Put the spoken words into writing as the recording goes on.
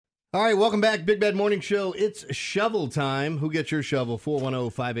All right, welcome back. Big Bad Morning Show. It's shovel time. Who gets your shovel?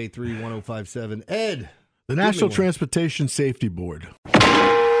 410-583-1057. Ed. The National Transportation Safety Board.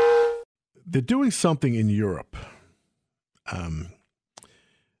 They're doing something in Europe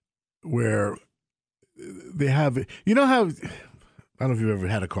where they have, you know how, I don't know if you've ever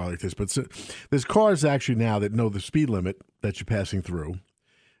had a car like this, but there's cars actually now that know the speed limit that you're passing through.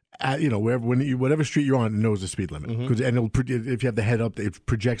 Whatever street you're on, it knows the speed limit. And if you have the head up, it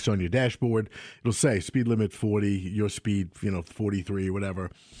projects on your dashboard. It'll say speed limit 40, your speed, 43 or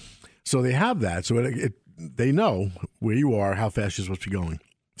whatever. So they have that. So they know where you are, how fast you're supposed to be going.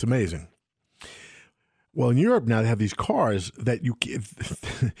 It's amazing. Well, in Europe now, they have these cars that you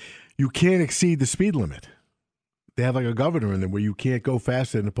can't exceed the speed limit. They have like a governor in them where you can't go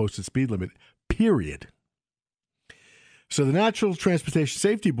faster than the posted speed limit, period. So the National Transportation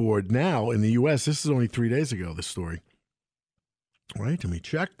Safety Board now in the U.S., this is only 3 days ago, this story. Right, let me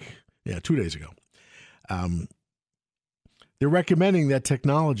check. Yeah, 2 days ago. They're recommending that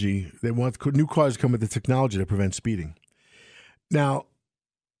technology, they want new cars come with the technology that prevents speeding. Now,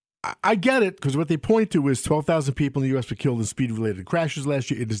 I get it, because what they point to is 12,000 people in the U.S. were killed in speed-related crashes last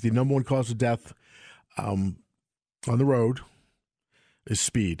year. It is the number one cause of death on the road is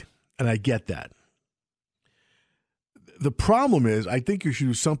speed, and I get that. The problem is, I think you should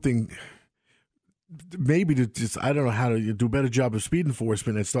do something maybe to just, I don't know how to do a better job of speed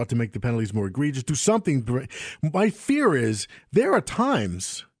enforcement and start to make the penalties more egregious. Do something. My fear is there are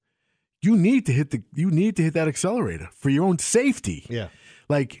times you need to hit that accelerator for your own safety. Yeah.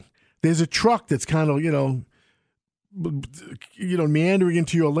 Like there's a truck that's kind of, meandering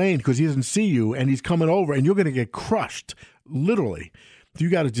into your lane because he doesn't see you and he's coming over and you're going to get crushed, literally. You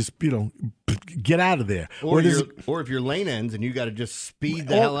got to just, get out of there. Or if your lane ends and you got to just speed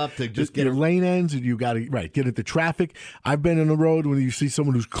the hell up to just get your lane ends and you got to get into traffic. I've been on the road when you see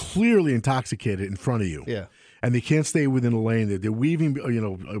someone who's clearly intoxicated in front of you. Yeah. And they can't stay within a lane. They're weaving,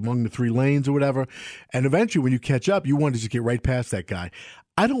 among the three lanes or whatever. And eventually when you catch up, you want to just get right past that guy.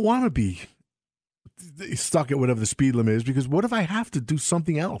 I don't want to be stuck at whatever the speed limit is because what if I have to do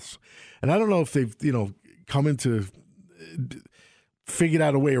something else? And I don't know if they've, come into figured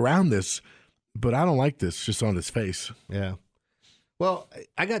out a way around this, but I don't like this just on its face. Yeah. Well,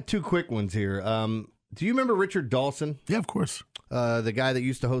 I got two quick ones here. Do you remember Richard Dawson? Yeah, of course. The guy that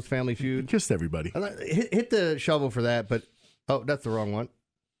used to host Family Feud? He kissed everybody. Hit the shovel for that, but that's the wrong one.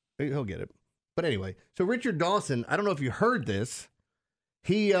 He'll get it. But anyway, so Richard Dawson, I don't know if you heard this.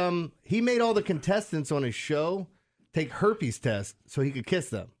 He made all the contestants on his show take herpes tests so he could kiss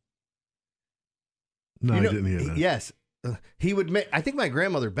them. No, I didn't hear that. Yes. He would make, I think my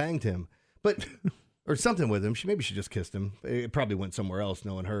grandmother banged him, but or something with him. Maybe she just kissed him. It probably went somewhere else,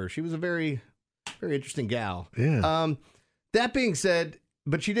 knowing her. She was a very, very interesting gal. Yeah. That being said,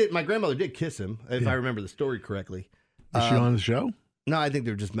 but my grandmother did kiss him, if I remember the story correctly. Is she on the show? No, I think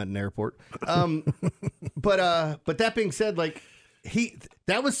they were just met in an airport. But that being said,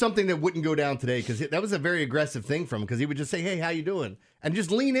 that was something that wouldn't go down today because that was a very aggressive thing from him because he would just say, "Hey, how you doing?" and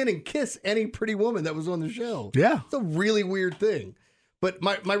just lean in and kiss any pretty woman that was on the show. Yeah. It's a really weird thing. But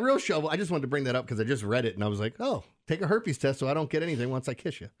my real shovel, I just wanted to bring that up because I just read it and I was like, oh, take a herpes test so I don't get anything once I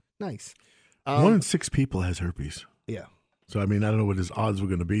kiss you. Nice. 1 in 6 people has herpes. Yeah. So, I mean, I don't know what his odds were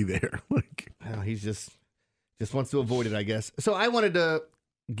going to be there. He's just wants to avoid it, I guess. So I wanted to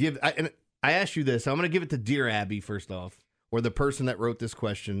I asked you this. I'm going to give it to Dear Abby first off, or the person that wrote this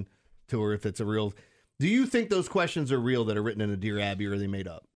question to her if it's a real. Do you think those questions are real that are written in a Dear Abby, or are they made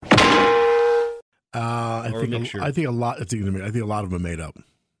up? I think a lot of them are made up.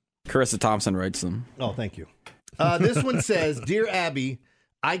 Carissa Thompson writes them. Oh, thank you. This one says, "Dear Abby,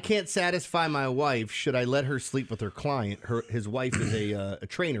 I can't satisfy my wife. Should I let her sleep with her client? His wife is a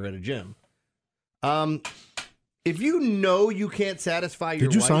trainer at a gym. If you know you can't satisfy your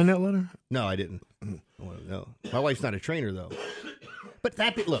wife." Did you sign that letter? No, I didn't. No. My wife's not a trainer, though. But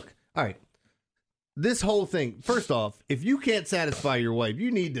look, all right. This whole thing, first off, if you can't satisfy your wife,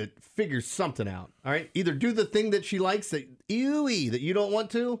 you need to figure something out, all right? Either do the thing that she likes that you don't want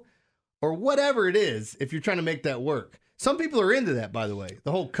to, or whatever it is, if you're trying to make that work. Some people are into that, by the way.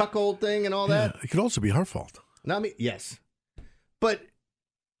 The whole cuckold thing and all that. It could also be her fault. Not me. Yes. But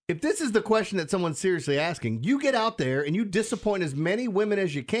if this is the question that someone's seriously asking, you get out there and you disappoint as many women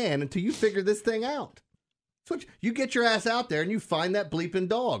as you can until you figure this thing out. So you get your ass out there and you find that bleeping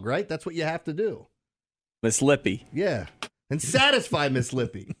dog, right? That's what you have to do. Miss Lippy. Yeah. And satisfy Miss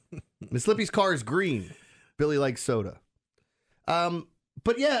Lippy. Miss Lippy's car is green. Billy likes soda.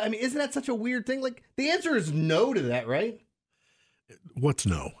 But yeah, I mean, isn't that such a weird thing? Like, the answer is no to that, right? What's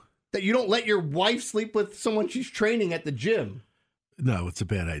no? That you don't let your wife sleep with someone she's training at the gym. No, it's a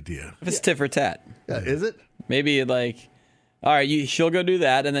bad idea. If it's tit for tat. Is it? Maybe like, all right, she'll go do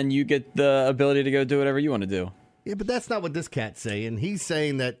that, and then you get the ability to go do whatever you want to do. Yeah, but that's not what this cat's saying. He's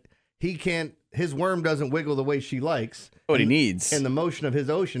saying that he can't, his worm doesn't wiggle the way she likes. What he needs. And the motion of his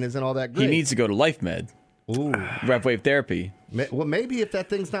ocean isn't all that great. He needs to go to Life Med. Ooh. Rep wave therapy. Well, maybe if that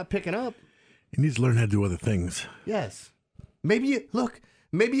thing's not picking up. He needs to learn how to do other things. Yes. Maybe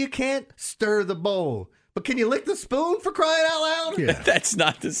you can't stir the bowl, but can you lick the spoon, for crying out loud? Yeah. That's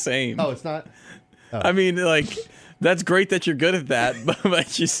not the same. Oh, it's not? Oh. I mean, like, that's great that you're good at that,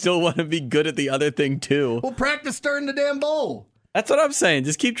 but you still want to be good at the other thing, too. Well, practice stirring the damn bowl. That's what I'm saying.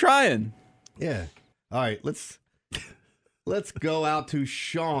 Just keep trying. Yeah. All right, let's go out to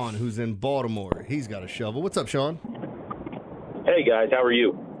Sean, who's in Baltimore. He's got a shovel. What's up, Sean? Hey guys, how are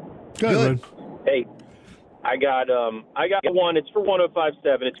you? Good. Hey, I got one. It's for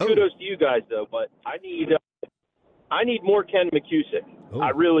 105.7. It's kudos to you guys though, but I need more Ken McCusick. I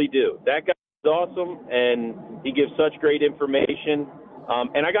really do. That guy is awesome, and he gives such great information.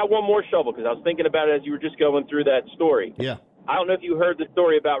 And I got one more shovel because I was thinking about it as you were just going through that story. Yeah. I don't know if you heard the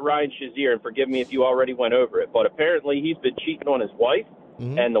story about Ryan Shazier, and forgive me if you already went over it, but apparently he's been cheating on his wife,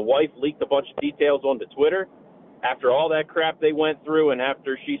 and the wife leaked a bunch of details onto Twitter. After all that crap they went through, and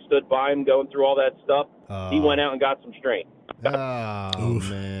after she stood by him going through all that stuff, he went out and got some strain. Oh,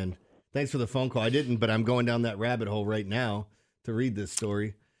 man. Thanks for the phone call. I didn't, but I'm going down that rabbit hole right now to read this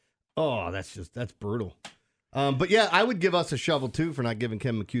story. Oh, that's brutal. But, yeah, I would give us a shovel, too, for not giving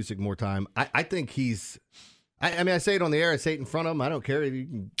Ken McCusick more time. I think he's – I mean, I say it on the air. I say it in front of him. I don't care.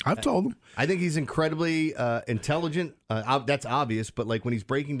 I've told him. I think he's incredibly intelligent. That's obvious. But, like, when he's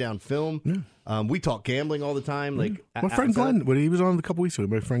breaking down film, we talk gambling all the time. Like, my friend Glenn, when he was on a couple weeks ago,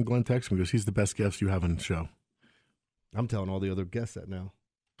 my friend Glenn texted me because he's the best guest you have on the show. I'm telling all the other guests that now.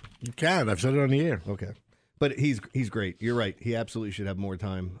 You can. I've said it on the air. Okay. But he's great. You're right. He absolutely should have more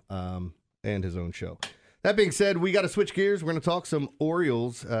time and his own show. That being said, we got to switch gears. We're going to talk some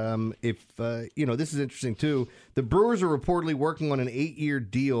Orioles. This is interesting, too. The Brewers are reportedly working on an 8-year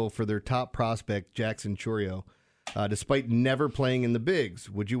deal for their top prospect, Jackson Holliday, despite never playing in the bigs.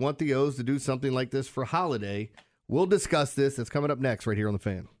 Would you want the O's to do something like this for Holliday? We'll discuss this. That's coming up next right here on The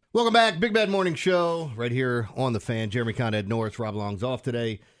Fan. Welcome back. Big Bad Morning Show right here on The Fan. Jeremy Conn, Ed Norris, Rob Long's off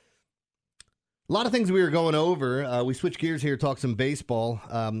today. A lot of things we were going over. We switched gears here, talk some baseball.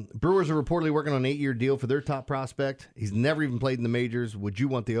 Brewers are reportedly working on an 8-year deal for their top prospect. He's never even played in the majors. Would you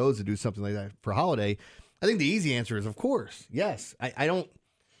want the O's to do something like that for Holliday? I think the easy answer is, of course, yes. I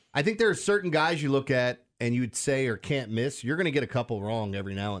think there are certain guys you look at and you'd say or can't miss. You're going to get a couple wrong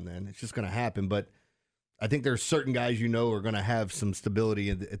every now and then. It's just going to happen. But I think there are certain guys you know are going to have some stability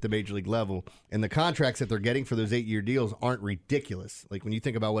at the major league level. And the contracts that they're getting for those 8-year deals aren't ridiculous. Like when you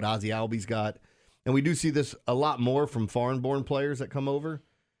think about what Ozzie Albies got. And we do see this a lot more from foreign-born players that come over,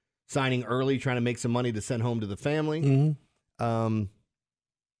 signing early, trying to make some money to send home to the family. Mm-hmm.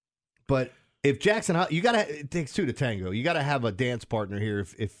 But if Jackson, it takes two to tango. You got to have a dance partner here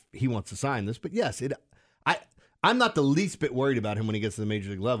if he wants to sign this. But yes, I'm not the least bit worried about him when he gets to the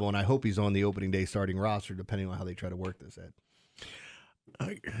major league level, and I hope he's on the opening day starting roster, depending on how they try to work this, Ed.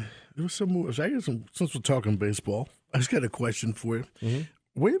 Since we're talking baseball, I just got a question for you. Mm-hmm.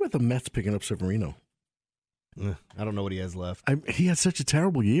 What about the Mets picking up Severino? I don't know what he has left. He had such a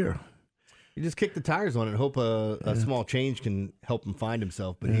terrible year. You just kick the tires on it and hope a small change can help him find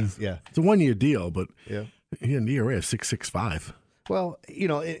himself. But it's a 1-year deal, but he had an ERA of 6.65. Well,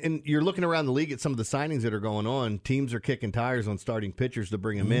 and you're looking around the league at some of the signings that are going on. Teams are kicking tires on starting pitchers to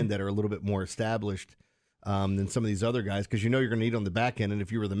bring them in that are a little bit more established than some of these other guys because you're going to need on the back end. And if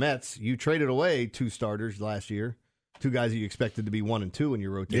you were the Mets, you traded away 2 starters last year. 2 guys that you expected to be 1 and 2 in your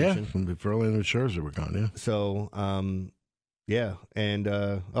rotation. Yeah, Verlander and Scherzer were gone, yeah. So, and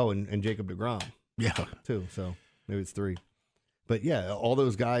Jacob deGrom. Yeah. 2, so maybe it's 3. But, yeah, all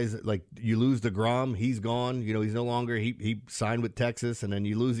those guys, like, you lose deGrom, he's gone. He's no longer, he signed with Texas, and then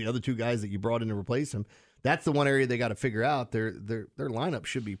you lose the other 2 guys that you brought in to replace him. That's the one area they got to figure out. Their lineup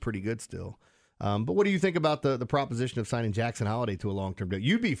should be pretty good still. But what do you think about the proposition of signing Jackson Holliday to a long-term deal?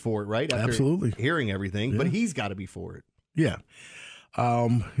 You'd be for it, right? After Absolutely. Hearing everything, but he's got to be for it. Yeah.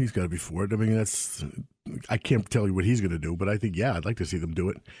 He's got to be for it. I mean, I can't tell you what he's going to do, but I think, I'd like to see them do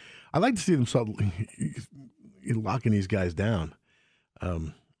it. I'd like to see them start locking these guys down.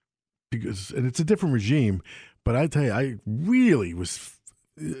 And it's a different regime, but I tell you, I really was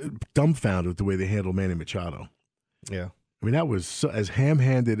dumbfounded with the way they handled Manny Machado. Yeah. I mean, that was as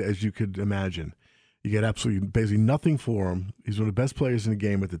ham-handed as you could imagine. You get basically nothing for him. He's one of the best players in the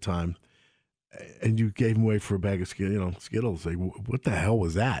game at the time, and you gave him away for a bag of Skittles. Like, what the hell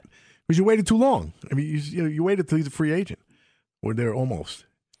was that? Because you waited too long. I mean, you waited till he's a free agent. or they're almost.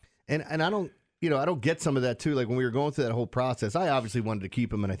 And I don't get some of that too. Like when we were going through that whole process, I obviously wanted to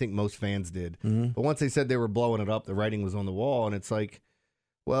keep him, and I think most fans did. Mm-hmm. But once they said they were blowing it up, the writing was on the wall, and it's like,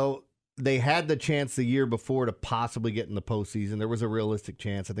 well, they had the chance the year before to possibly get in the postseason. There was a realistic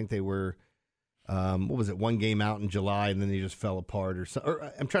chance. I think they were, one game out in July, and then they just fell apart.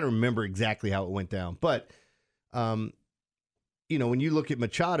 Or I'm trying to remember exactly how it went down. But, when you look at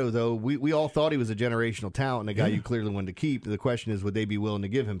Machado, though, we all thought he was a generational talent and a guy you clearly wanted to keep. The question is, would they be willing to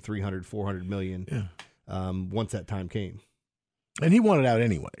give him $300, $400 million once that time came? And he wanted out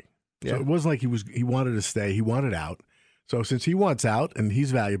anyway. Yeah. So it wasn't like he wanted to stay. He wanted out. So since he wants out and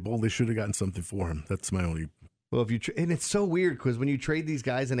he's valuable, they should have gotten something for him. That's my only. Well, and it's so weird because when you trade these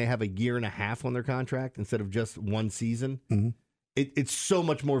guys and they have a year and a half on their contract instead of just one season, it's so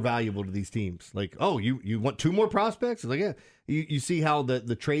much more valuable to these teams. Like, oh, you want 2 more prospects? It's like, yeah. You see how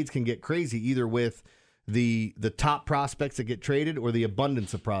the trades can get crazy either with the top prospects that get traded or the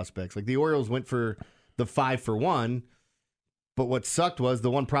abundance of prospects. Like the Orioles went for the 5-for-1, but what sucked was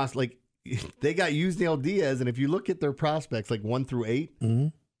the one prospect. Like, they got Yusniel Diaz, and if you look at their prospects, like 1 through 8,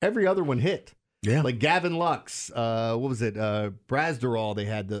 every other one hit. Yeah, like Gavin Lux, what was it? Brasderall. They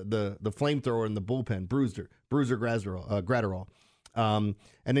had the flamethrower in the bullpen, Bruiser Gratterall. And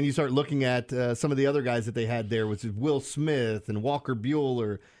then you start looking at some of the other guys that they had there, which is Will Smith and Walker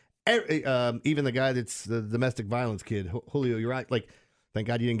Buehler, even the guy that's the domestic violence kid, Julio. You're right. Like, thank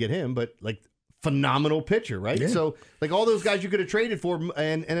God you didn't get him, but like. Phenomenal pitcher, right? Yeah. So, like all those guys you could have traded for,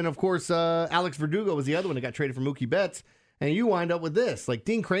 and then of course Alex Verdugo was the other one that got traded for Mookie Betts, and you wind up with this. Like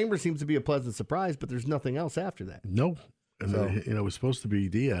Dean Kramer seems to be a pleasant surprise, but there's nothing else after that. No, and so, it was supposed to be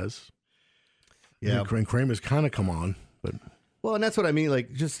Diaz. Yeah, Kramer's kind of come on, but and that's what I mean.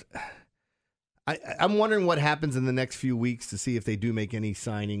 Like, just I'm wondering what happens in the next few weeks to see if they do make any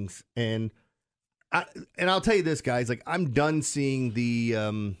signings, and I'll tell you this, guys. Like, I'm done seeing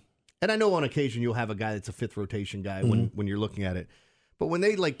the. And I know on occasion you'll have a guy that's a 5th rotation guy when you're looking at it. But when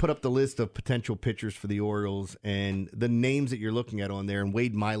they like put up the list of potential pitchers for the Orioles and the names that you're looking at on there and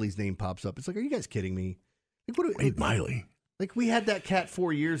Wade Miley's name pops up, it's like, are you guys kidding me? Like, Wade Miley? Like, we had that cat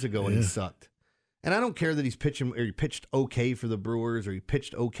 4 years ago and he sucked. And I don't care that he's pitching or he pitched okay for the Brewers or he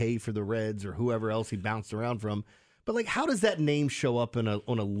pitched okay for the Reds or whoever else he bounced around from. But like, how does that name show up on a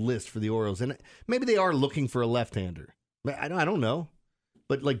list for the Orioles? And maybe they are looking for a left-hander. I don't know.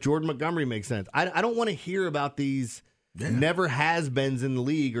 But like Jordan Montgomery makes sense. I don't want to hear about these never has-beens in the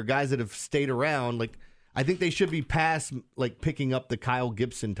league or guys that have stayed around. Like, I think they should be past like picking up the Kyle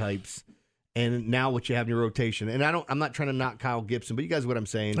Gibson types and now what you have in your rotation. And I'm not trying to knock Kyle Gibson, but you guys know what I'm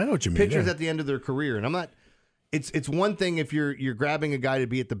saying. I know what you mean. Pitchers at the end of their career. And I'm not it's one thing if you're grabbing a guy to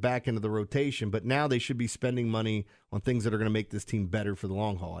be at the back end of the rotation, but now they should be spending money on things that are going to make this team better for the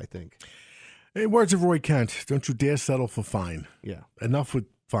long haul, I think. In words of Roy Kent, don't you dare settle for fine. Yeah. Enough with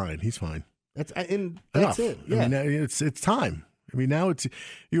fine. He's fine. That's Enough. it. Yeah. I mean, it's time. I mean, now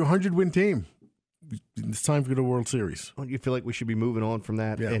you're a 100-win team. It's time to go to World Series. Don't you feel like we should be moving on from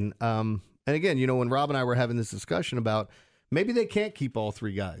that? Yeah. And again, when Rob and I were having this discussion about maybe they can't keep all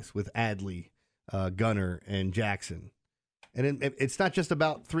 3 guys with Adley, Gunnar, and Jackson. And it's not just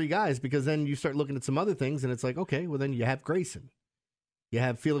about 3 guys because then you start looking at some other things and it's like, okay, well then you have Grayson. You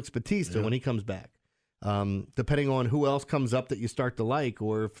have Felix Bautista when he comes back. Depending on who else comes up that you start to like,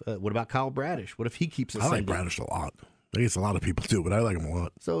 or what about Kyle Bradish? What if he keeps ascending? I like Bradish a lot. I guess a lot of people do, but I like him a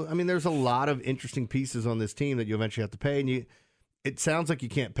lot. So, I mean, there's a lot of interesting pieces on this team that you eventually have to pay. And it sounds like you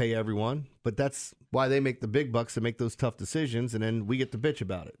can't pay everyone, but that's why they make the big bucks to make those tough decisions, and then we get to bitch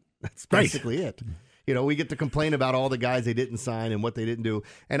about it. That's basically it. We get to complain about all the guys they didn't sign and what they didn't do.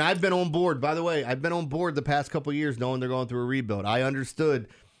 And I've been on board, by the way, the past couple of years knowing they're going through a rebuild. I understood,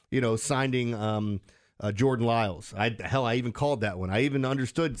 signing Jordan Lyles. I even called that one. I even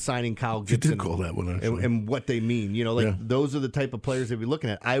understood signing Kyle Gibson. You did call that one, actually. And what they mean. Those are the type of players they'd be looking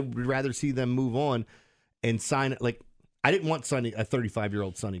at. I would rather see them move on and sign it. Like, I didn't want a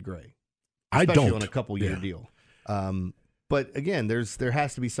 35-year-old Sonny Gray. Especially on a couple-year deal. But again, there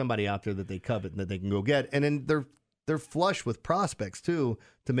has to be somebody out there that they covet and that they can go get, and then they're flush with prospects too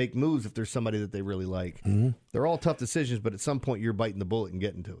to make moves if there's somebody that they really like. Mm-hmm. They're all tough decisions, but at some point you're biting the bullet and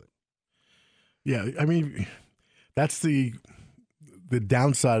getting to it. Yeah, I mean, that's the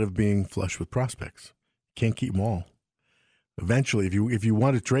downside of being flush with prospects. Can't keep them all. Eventually, if you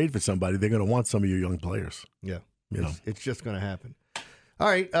want to trade for somebody, they're going to want some of your young players. Yeah, it's just going to happen. All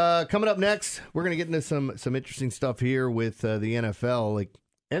right, coming up next, we're going to get into some interesting stuff here with the NFL. Like,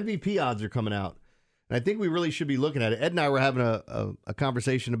 MVP odds are coming out, and I think we really should be looking at it. Ed and I were having a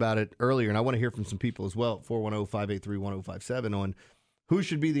conversation about it earlier, and I want to hear from some people as well, 410-583-1057, on who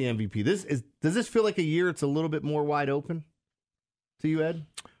should be the MVP. Does this feel like a year it's a little bit more wide open? to you, Ed?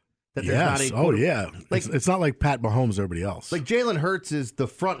 That Yes. Yeah. Like, it's not like Pat Mahomes or everybody else. Like Jalen Hurts is the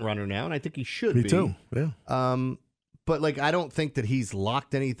front runner now, and I think he should be. Me too. Yeah. But like, I don't think that he's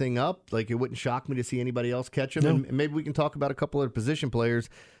locked anything up. Like, it wouldn't shock me to see anybody else catch him. No. And maybe we can talk about a couple of position players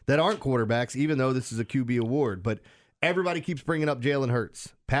that aren't quarterbacks, even though this is a QB award. But everybody keeps bringing up Jalen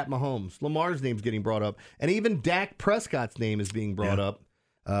Hurts, Pat Mahomes, Lamar's name's getting brought up, and even Dak Prescott's name is being brought up.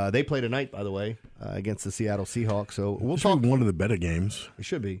 They play tonight, by the way, against the Seattle Seahawks. So we'll talk. One of the better games. It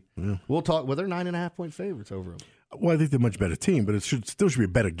should be. Yeah. We'll talk. Well, they're 9.5-point favorites over them. Well, I think they're a much better team, but it still should be a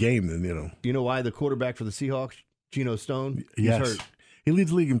better game than You know why the quarterback for the Seahawks, Geno Stone, Yes. he's hurt. He leads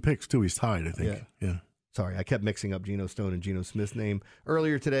the league in picks too. He's tied, I think. Yeah. Sorry, I kept mixing up Geno Stone and Geno Smith's name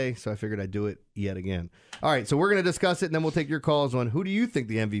earlier today, so I figured I'd do it yet again. All right, so we're going to discuss it, and then we'll take your calls on who do you think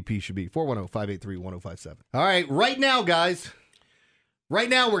the MVP should be. 410-583-1057. All right, right now, guys. Right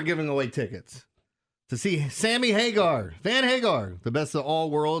now, we're giving away tickets to see Sammy Hagar, Van Hagar, the best of all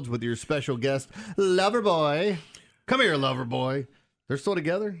worlds, with your special guest, Loverboy. Come here, Loverboy. They're still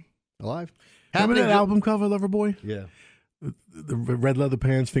together? Alive? Remember that album cover, Loverboy? Yeah. The red leather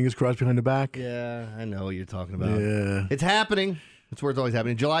pants, fingers crossed behind the back. Yeah, I know what you're talking about. Yeah. It's happening. That's where it's always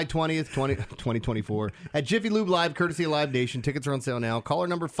happening. July 20th, 2024 at Jiffy Lube Live, courtesy of Live Nation. Tickets are on sale now. Caller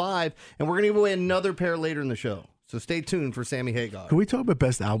number 5, and we're going to give away another pair later in the show. So stay tuned for Sammy Hagar. Can we talk about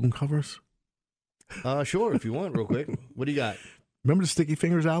best album covers? Sure, if you want, real quick. What do you got? Remember the Sticky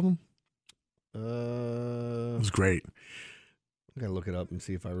Fingers album? It was great. I gotta look it up and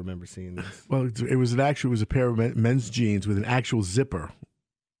see if I remember seeing this. Well, it was a pair of men's jeans with an actual zipper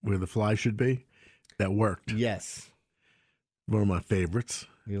where the fly should be. That worked. Yes. One of my favorites.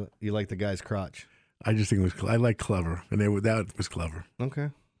 You like the guy's crotch? I just think it was. I like clever, and that was clever.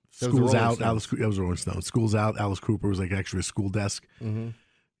 Okay. School's out. That was Rolling Stone. School's out. Alice Cooper was like actually a school desk. Mm-hmm.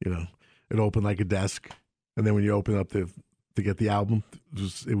 It opened like a desk, and then when you open up to get the album,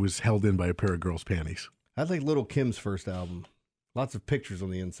 it was held in by a pair of girls' panties. I like Little Kim's first album. Lots of pictures on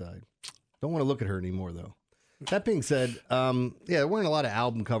the inside. Don't want to look at her anymore, though. That being said, there weren't a lot of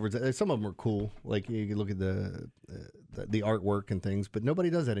album covers. Some of them are cool. Like, you can look at the artwork and things, but nobody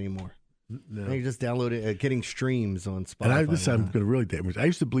does that anymore. No. And you just download it, getting streams on Spotify. And I'm going to really damage. I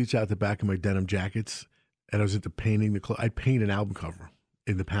used to bleach out the back of my denim jackets, and I was into painting the clothes. I'd paint an album cover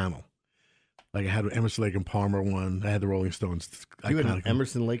in the panel. Like, I had an Emerson, Lake and Palmer one. I had the Rolling Stones. You had an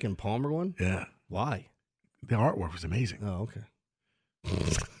Emerson, Lake and Palmer one? Yeah. Why? The artwork was amazing. Oh, okay.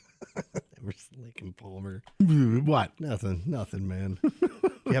 Emerson, Lake and Palmer. What? Nothing, man.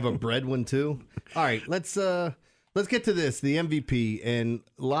 You have a bread one too? All right, let's get to this, the MVP, and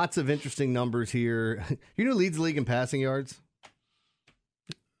lots of interesting numbers here. You know who leads the league in passing yards?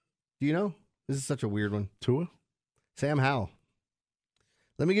 Do you know? This is such a weird one. Tua? Sam Howell.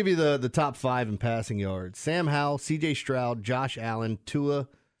 Let me give you the top 5 in passing yards. Sam Howell, C.J. Stroud, Josh Allen, Tua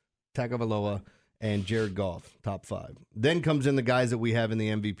Tagovailoa, and Jared Goff, top 5. Then comes in the guys that we have in the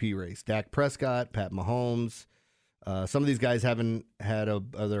MVP race. Dak Prescott, Pat Mahomes. Some of these guys they're going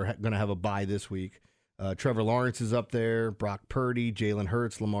to have a bye this week. Trevor Lawrence is up there, Brock Purdy, Jalen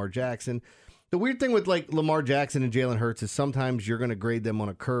Hurts, Lamar Jackson. The weird thing with like Lamar Jackson and Jalen Hurts is sometimes you're going to grade them on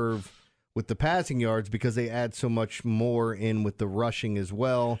a curve with the passing yards because they add so much more in with the rushing as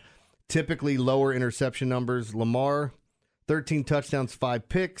well. Typically lower interception numbers. Lamar, 13 touchdowns, 5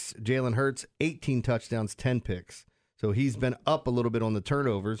 picks. Jalen Hurts, 18 touchdowns, 10 picks. So he's been up a little bit on the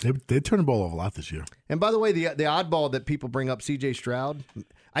turnovers. They turned the ball over a lot this year. And by the way, the oddball that people bring up, C.J. Stroud,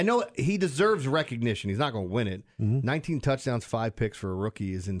 I know he deserves recognition. He's not going to win it. 19 touchdowns, 5 picks for a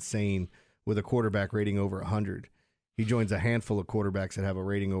rookie is insane with a quarterback rating over 100. He joins a handful of quarterbacks that have a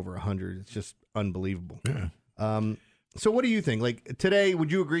rating over 100. It's just unbelievable. Yeah. So what do you think? Like today,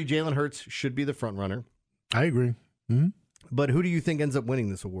 would you agree Jalen Hurts should be the front runner? I agree. Mm-hmm. But who do you think ends up winning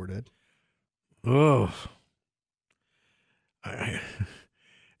this award, Ed? Oh.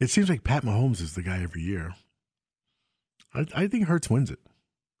 It seems like Pat Mahomes is the guy every year. I think Hurts wins it.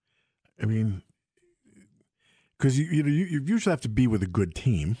 I mean, because you usually have to be with a good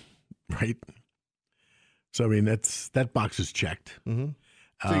team, right? So I mean that box is checked. Mm-hmm.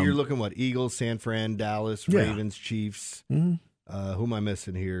 So you're looking what? Eagles, San Fran, Dallas, Ravens, Chiefs. Mm-hmm. Who am I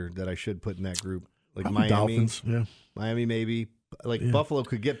missing here that I should put in that group? Like Probably Miami, Dolphins, yeah. Miami maybe. Like Buffalo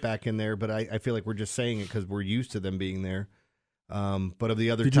could get back in there, but I feel like we're just saying it because we're used to them being there. But of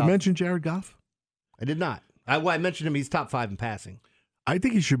the other, did you mention Jared Goff? I did not. I mentioned him. He's top 5 in passing. I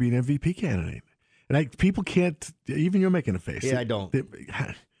think he should be an MVP candidate. And people can't. Even you're making a face. Yeah, I don't.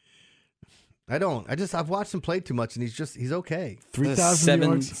 I don't. I've watched him play too much, and he's okay. 3,000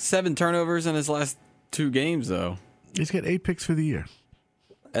 yards. 7 turnovers in his last 2 games, though. He's got 8 picks for the year.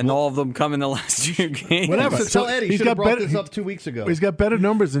 And all of them come in the last 2 games. Whatever. So tell Eddie, he should have brought this up 2 weeks ago. He's got better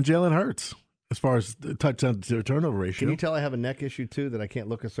numbers than Jalen Hurts as far as the touchdown to turnover ratio. Can you tell I have a neck issue, too, that I can't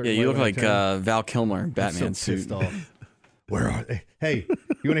look a certain way? Yeah, you look like Val Kilmer in Batman I'm so suit. pissed off. Where are they? Hey,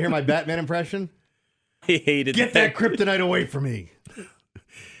 you want to hear my Batman impression? He hated Get that kryptonite away from me.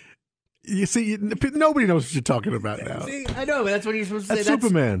 You see, nobody knows what you're talking about now. See, I know, but that's what you're supposed to say. That's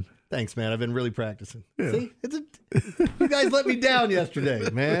Superman. Thanks, man. I've been really practicing. Yeah. See? You guys let me down yesterday,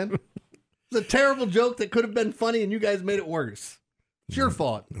 man. It's a terrible joke that could have been funny, and you guys made it worse. It's your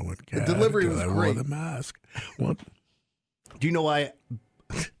fault. No one The delivery was I great. wore the mask. What? Do you know why?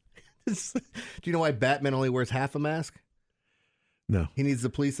 Do you know why Batman only wears half a mask? No. He needs the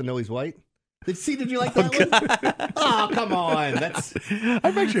police to know he's white. Did you like that one? Oh, come on. That's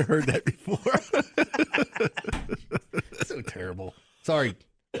I've actually heard that before. so terrible. Sorry.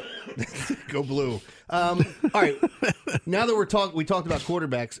 Go blue. All right. Now that we talked about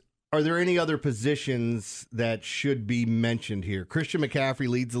quarterbacks, are there any other positions that should be mentioned here? Christian McCaffrey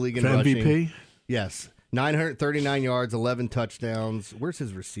leads the league in rushing. MVP? Yes. 939 yards, 11 touchdowns. Where's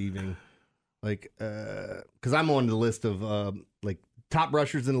his receiving? Because I'm on the list of top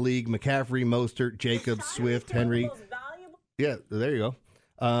rushers in the league: McCaffrey, Mostert, Jacobs, Swift, Henry. Yeah, there you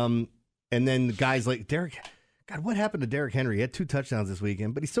go. And then guys like Derrick. God, what happened to Derrick Henry? He had 2 touchdowns this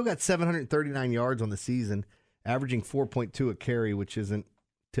weekend, but he still got 739 yards on the season, averaging 4.2 a carry, which isn't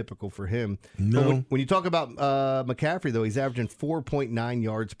typical for him. No. But when you talk about McCaffrey, though, he's averaging 4.9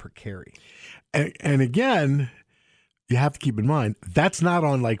 yards per carry. And again, you have to keep in mind, that's not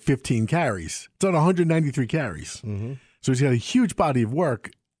on like 15 carries. It's on 193 carries. Mm-hmm. So he's got a huge body of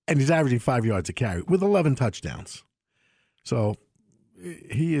work, and he's averaging 5 yards a carry with 11 touchdowns. So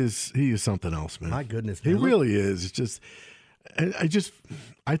he is something else, man. My goodness, man. He really is. It's just,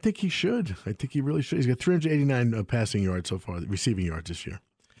 I think he should. I think he really should. He's got 389 passing yards so far, receiving yards this year.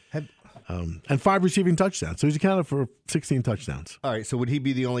 And 5 receiving touchdowns. So he's accounted for 16 touchdowns. All right, so would he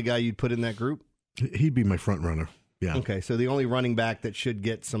be the only guy you'd put in that group? He'd be my front runner. Yeah. Okay, so the only running back that should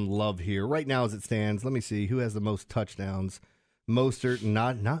get some love here right now as it stands, let me see, who has the most touchdowns? Mostert,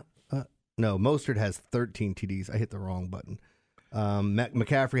 Mostert has 13 TDs. I hit the wrong button.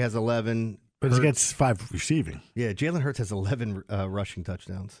 McCaffrey has 11. But he gets 5 receiving. Yeah, Jalen Hurts has 11 rushing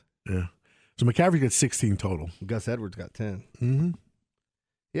touchdowns. Yeah. So McCaffrey gets 16 total. Gus Edwards got 10. Mm-hmm.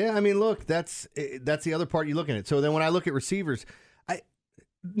 Yeah, I mean, look, that's the other part you're looking at. So then when I look at receivers,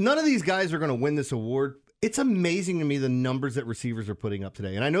 none of these guys are going to win this award. It's amazing to me the numbers that receivers are putting up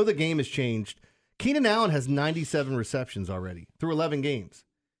today. And I know the game has changed. Keenan Allen has 97 receptions already through 11 games.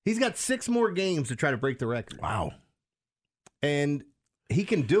 He's got 6 more games to try to break the record. Wow. And he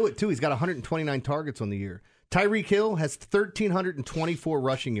can do it, too. He's got 129 targets on the year. Tyreek Hill has 1,324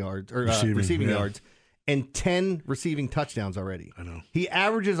 rushing yards or receiving yards and 10 receiving touchdowns already. I know. He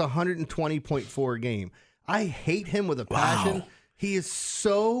averages 120.4 a game. I hate him with a passion. Wow. He is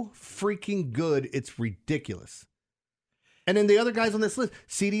so freaking good, it's ridiculous. And then the other guys on this list,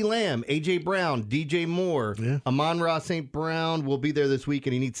 CeeDee Lamb, A.J. Brown, DJ Moore, Amon-Ra St. Brown will be there this week,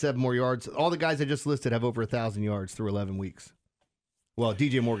 and he needs 7 more yards. All the guys I just listed have over 1,000 yards through 11 weeks. Well,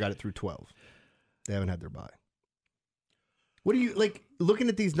 DJ Moore got it through 12. They haven't had their bye. What do you, looking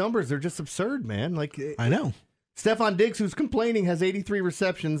at these numbers, they're just absurd, man. I know. Stephon Diggs, who's complaining, has 83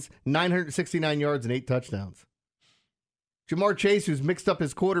 receptions, 969 yards, and 8 touchdowns. Jamar Chase, who's mixed up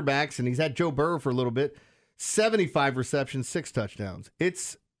his quarterbacks, and he's had Joe Burrow for a little bit, 75 receptions, 6 touchdowns.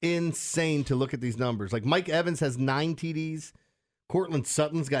 It's insane to look at these numbers. Mike Evans has 9 TDs. Cortland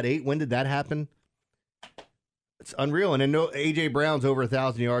Sutton's got 8. When did that happen? It's unreal. And I know A.J. Brown's over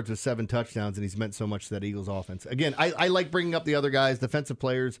 1,000 yards with 7 touchdowns, and he's meant so much to that Eagles offense. Again, I like bringing up the other guys. Defensive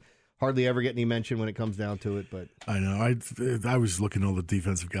players hardly ever get any mention when it comes down to it. But I know. I was looking at all the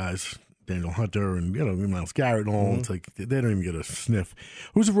defensive guys. Daniel Hunter and Myles Garrett and all. Mm-hmm. It's like they don't even get a sniff.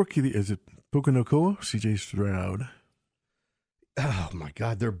 Who's a rookie? Is it Puka Nacua? CJ Stroud? Oh my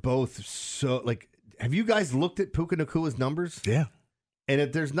God, they're both so Have you guys looked at Puka Nacua's numbers? Yeah. And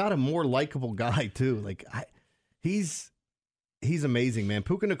if there's not a more likable guy too, he's amazing, man.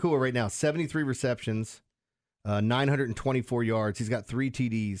 Puka Nacua right now, 73 receptions, 924 yards. He's got 3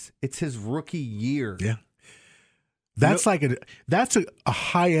 TDs. It's his rookie year. Yeah. That's that's a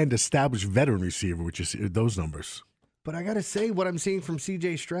high-end established veteran receiver, which is those numbers. But I got to say, what I'm seeing from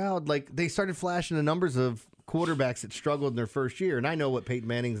C.J. Stroud, they started flashing the numbers of quarterbacks that struggled in their first year. And I know what Peyton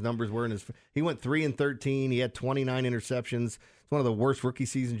Manning's numbers were. He went 3-13. He had 29 interceptions. It's one of the worst rookie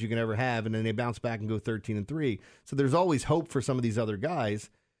seasons you can ever have. And then they bounce back and go 13-3. So there's always hope for some of these other guys.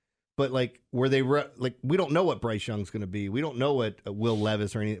 But we don't know what Bryce Young's going to be. We don't know what Will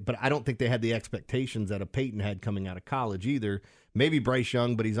Levis or anything. But I don't think they had the expectations that a Peyton had coming out of college either. Maybe Bryce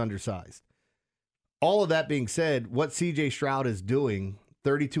Young, but he's undersized. All of that being said, what C.J. Stroud is doing,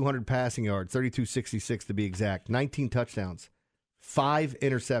 3,200 passing yards, 3,266 to be exact, 19 touchdowns, 5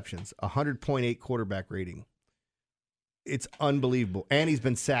 interceptions, 100.8 quarterback rating. It's unbelievable. And he's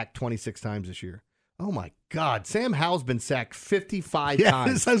been sacked 26 times this year. Oh, my God. Sam Howell's been sacked 55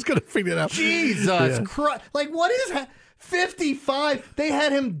 times. I was going to figure it out. Jesus Christ. Like, what is that? 55? They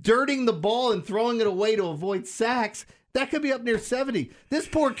had him dirting the ball and throwing it away to avoid sacks. That could be up near 70. This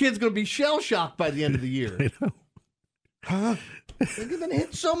poor kid's going to be shell-shocked by the end of the year. I know. Huh? They've been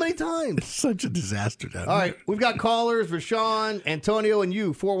hit so many times. It's such a disaster down All there. right, we've got callers, Rashawn, Antonio, and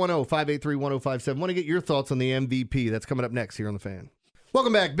you, 410-583-1057. Want to get your thoughts on the MVP. That's coming up next here on The Fan.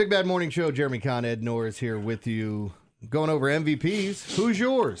 Welcome back. Big Bad Morning Show. Jeremy Conn, Ed Norris here with you. Going over MVPs. Who's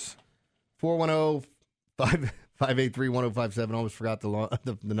yours? 410-583-1057. Almost forgot the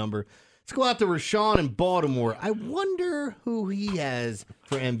number. Let's go out to Rashawn in Baltimore. I wonder who he has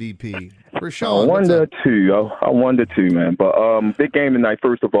for MVP. Rashawn, I wonder too, man. But big game tonight,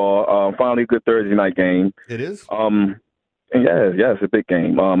 first of all. Finally a good Thursday night game. It is? And yeah, it's a big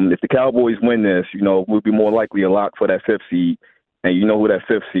game. If the Cowboys win this, we'll be more likely a lock for that 5th seed. And you know who that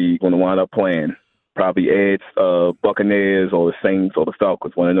 5th seed going to wind up playing. Probably Ed's Buccaneers or the Saints or the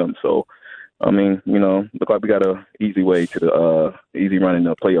Falcons, one of them. So, I mean, look like we got a easy way to the easy run in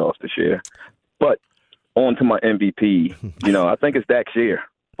the playoffs this year. But on to my MVP. I think it's Dak's year,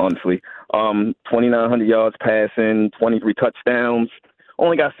 honestly. 2,900 yards passing, 23 touchdowns.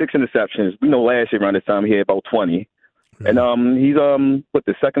 Only got 6 interceptions. We know last year around this time he had about 20. And he's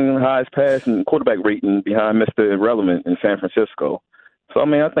the second highest pass and quarterback rating behind Mr. Irrelevant in San Francisco. So, I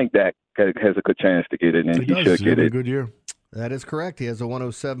mean, I think Dak has a good chance to get it, and he should get it. A good year. That is correct. He has a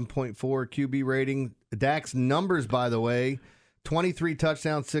 107.4 QB rating. Dak's numbers, by the way, 23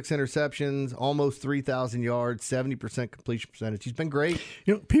 touchdowns, 6 interceptions, almost 3,000 yards, 70% completion percentage. He's been great.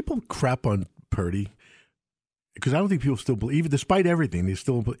 People crap on Purdy because I don't think people still believe, even despite everything, he's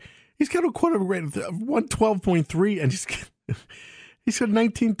got a quarterback rating of 112.3, and he's got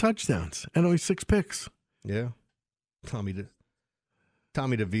 19 touchdowns and only 6 picks. Yeah. Tommy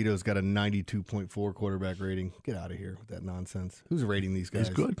DeVito's got a 92.4 quarterback rating. Get out of here with that nonsense. Who's rating these guys?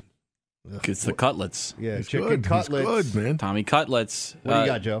 He's good. It's the Cutlets. Yeah, He's chicken good. cutlets. He's good, man. Tommy Cutlets. What do you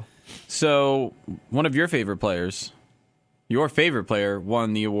got, Joe? So, one of your favorite players,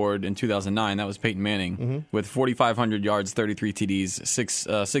 won the award in 2009. That was Peyton Manning with 4,500 yards, 33 TDs,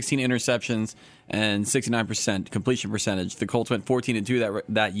 16 interceptions, and 69% completion percentage. The Colts went 14-2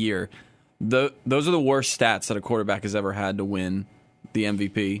 that year. Those are the worst stats that a quarterback has ever had to win the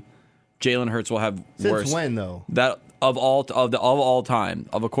MVP. Jalen Hurts will have worse. Since when, though? That of all time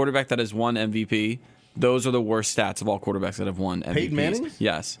of a quarterback that has won MVP. Those are the worst stats of all quarterbacks that have won MVPs. Peyton Manning?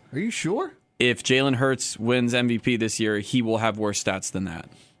 Yes. Are you sure? If Jalen Hurts wins MVP this year, he will have worse stats than that.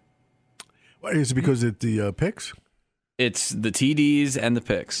 What, is it because of the picks? It's the TDs and the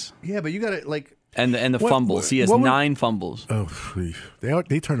picks. Yeah, but you got to and the fumbles. He has 9 fumbles. Oh,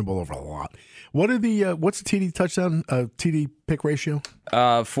 they turn the ball over a lot. What's the TD touchdown TD pick ratio?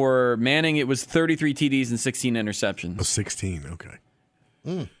 For Manning, it was 33 TDs and 16 interceptions. Oh, 16. Okay.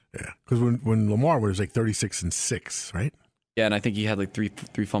 Yeah, because when Lamar was like 36-6, right? Yeah, and I think he had like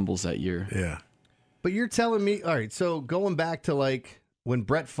three fumbles that year. Yeah. But you're telling me, all right, so going back to like when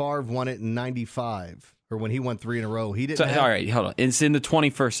Brett Favre won it in 95, or when he won 3 in a row, he didn't All right, hold on. It's in the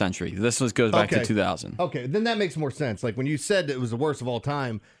 21st century. This goes back to 2000. Okay, then that makes more sense. Like when you said it was the worst of all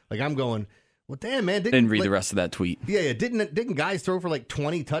time, like I'm going, well, damn, man. Didn't read the rest of that tweet. Yeah. Didn't guys throw for like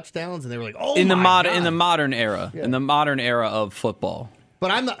 20 touchdowns, and they were like, oh, in the God. In the modern era, in the modern era of football. But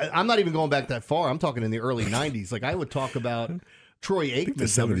I'm not even going back that far. I'm talking in the early 90s. Like I would talk about Troy Aikman. I think the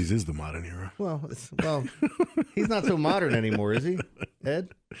 70s is the modern era. Well, he's not so modern anymore, is he? Ed?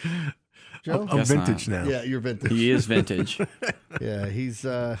 Joe? I'm vintage now. Yeah, you're vintage. He is vintage. Yeah, he's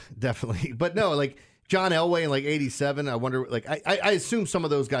definitely. But no, like John Elway in like 87, I wonder, like I assume some of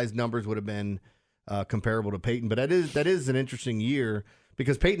those guys' numbers would have been comparable to Peyton. But that is an interesting year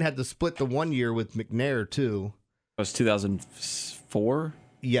because Peyton had to split the 1 year with McNair, too. It was 2004?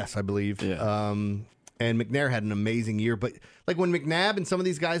 Yes, I believe. Yeah. And McNair had an amazing year. But like when McNabb and some of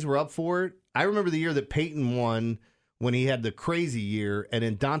these guys were up for it, I remember the year that Peyton won when he had the crazy year, and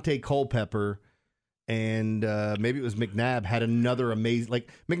then Dante Culpepper and maybe it was McNabb had another amazing. Like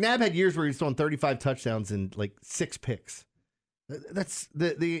McNabb had years where he was throwing 35 touchdowns and like 6 picks. That's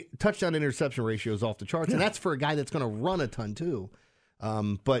the touchdown interception ratio is off the charts, and that's for a guy that's going to run a ton too.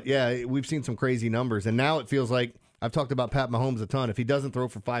 But yeah, we've seen some crazy numbers, and now it feels like I've talked about Pat Mahomes a ton. If he doesn't throw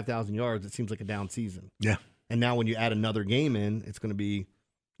for 5,000 yards, it seems like a down season. Yeah. And now when you add another game in, it's going to be,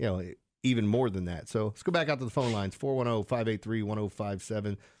 even more than that. So let's go back out to the phone lines,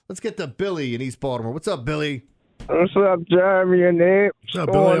 410-583-1057. Let's get to Billy in East Baltimore. What's up, Billy? What's up, Jeremy and Nick? What's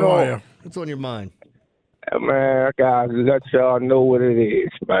up, Billy? How are you? What's on your mind? Man, I got to let y'all know what it is,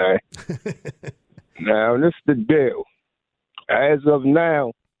 man. Now, this is the deal. As of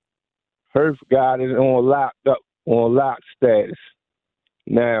now, Hurts got it on lock status.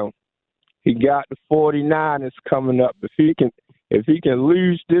 Now, he got the 49ers coming up. If he can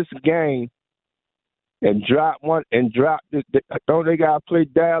lose this game and drop this, don't they got to play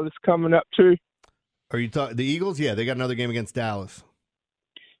Dallas coming up too? Are you talking the Eagles? Yeah, they got another game against Dallas.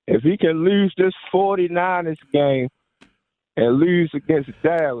 If he can lose this 49ers game and lose against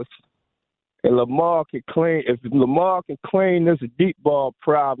Dallas, and Lamar can clean this deep ball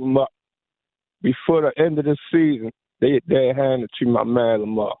problem up before the end of the season, they hand it to my man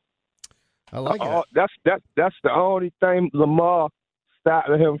Lamar. I like it. That's the only thing Lamar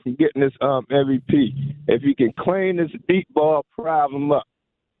stopping him from getting this MVP. If he can clean this deep ball problem up.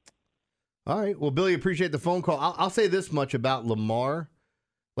 All right. Well, Billy, appreciate the phone call. I'll say this much about Lamar.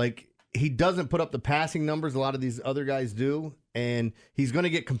 Like, he doesn't put up the passing numbers a lot of these other guys do, and he's going to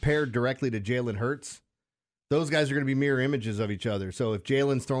get compared directly to Jalen Hurts. Those guys are going to be mirror images of each other. So if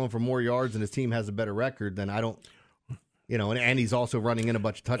Jalen's throwing for more yards and his team has a better record, then I don't, and he's also running in a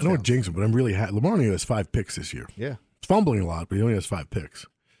bunch of touchdowns. I don't jinx him, but I'm really happy. Lamar only has 5 picks this year. Yeah. He's fumbling a lot, but he only has 5 picks.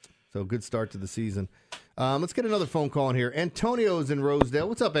 So good start to the season. Let's get another phone call in here. Antonio's in Rosedale.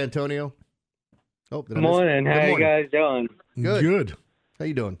 What's up, Antonio? Oh, Good morning. How you guys doing? Good. How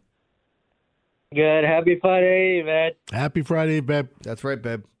you doing? Good. Happy Friday, Ed. Happy Friday, Beb. That's right,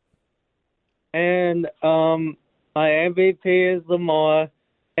 Beb. And my MVP is Lamar.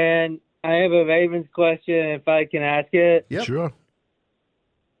 And I have a Ravens question, if I can ask it. Yep. Sure.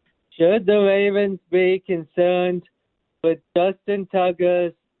 Should the Ravens be concerned with Justin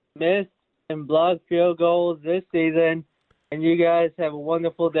Tucker's missed and blocked field goals this season? And you guys have a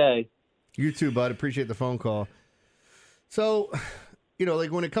wonderful day. You too, bud. Appreciate the phone call. So,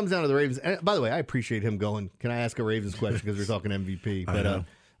 like when it comes down to the Ravens, and by the way, I appreciate him going, can I ask a Ravens question because we're talking MVP? But,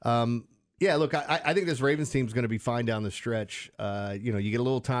 yeah, look, I think this Ravens team is going to be fine down the stretch. You get a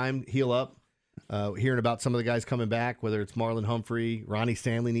little time, heal up. Hearing about some of the guys coming back, whether it's Marlon Humphrey, Ronnie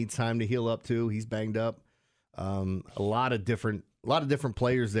Stanley needs time to heal up too. He's banged up. A lot of different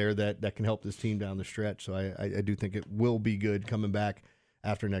players there that can help this team down the stretch. So I do think it will be good coming back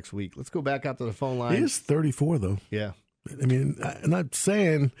after next week. Let's go back out to the phone line. He is 34, though. Yeah. I mean, I'm not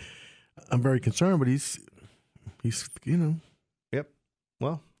saying I'm very concerned, but he's. Yep.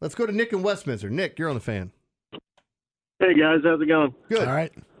 Well, let's go to Nick in Westminster. Nick, you're on the fan. Hey guys, how's it going? Good. All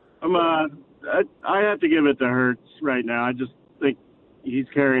right. I have to give it to Hurts right now. I just think he's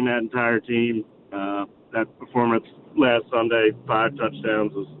carrying that entire team. That performance last Sunday, 5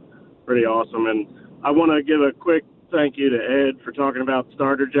 touchdowns, was pretty awesome. And I want to give a quick thank you to Ed for talking about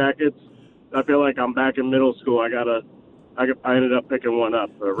starter jackets. I feel like I'm back in middle school. I ended up picking one up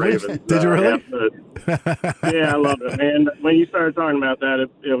for Ravens. Did you really? Yeah, I love it, man. When you started talking about that,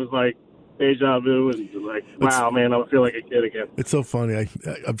 it was like deja vu, and like, wow, man, I feel like a kid again. It's so funny. I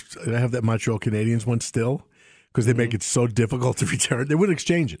have that Montreal Canadiens one still because they make it so difficult to return. They wouldn't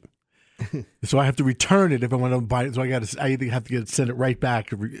exchange it. So I have to return it if I want to buy it. So I either have to send it right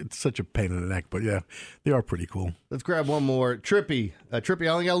back. It's such a pain in the neck, but yeah, they are pretty cool. Let's grab one more. Trippy, I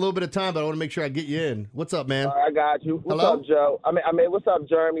only got a little bit of time, but I want to make sure I get you in. What's up, man? I got you. What's Hello? up, Joe? I mean, what's up,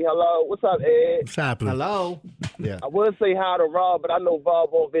 Jeremy? Hello. What's up, Ed? What's happening? Hello. Yeah. I would say hi to Rob, but I know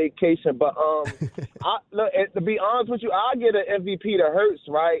Rob on vacation. But to be honest with you, I get an MVP to Hurts,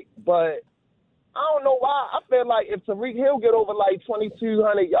 right? But I don't know why. I feel like if Tariq Hill get over like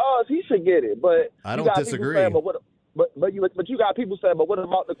 2,200 yards, he should get it. But I don't disagree. Saying, but you got people saying, but what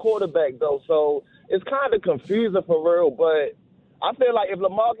about the quarterback though? So it's kind of confusing for real. But I feel like if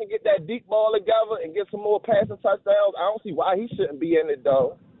Lamar can get that deep ball together and get some more passing touchdowns, I don't see why he shouldn't be in it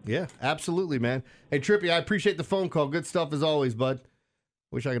though. Yeah, absolutely, man. Hey, Trippy, I appreciate the phone call. Good stuff as always, bud.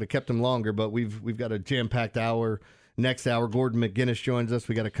 Wish I could have kept him longer, but we've got a jam-packed hour. Next hour, Gordon McGinnis joins us.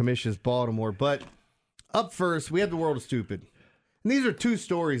 We got a Commissions Baltimore. But up first, we have the World of Stupid. And these are 2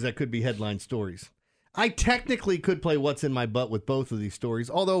 stories that could be headline stories. I technically could play What's in My Butt with both of these stories,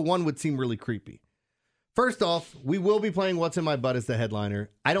 although one would seem really creepy. First off, we will be playing What's in My Butt as the headliner.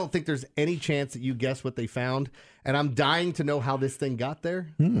 I don't think there's any chance that you guess what they found, and I'm dying to know how this thing got there.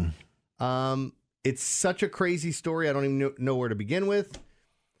 It's such a crazy story, I don't even know where to begin with.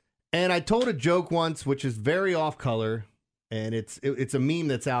 And I told a joke once, which is very off color, and it's a meme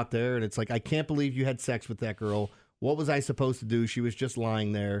that's out there, and it's like, I can't believe you had sex with that girl. What was I supposed to do? She was just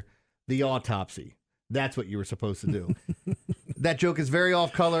lying there. The autopsy. That's what you were supposed to do. That joke is very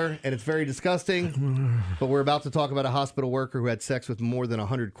off color and it's very disgusting, but we're about to talk about a hospital worker who had sex with more than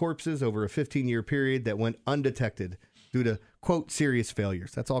 100 corpses over a 15-year period that went undetected due to, quote, serious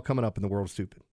failures. That's all coming up in the World of Stupid.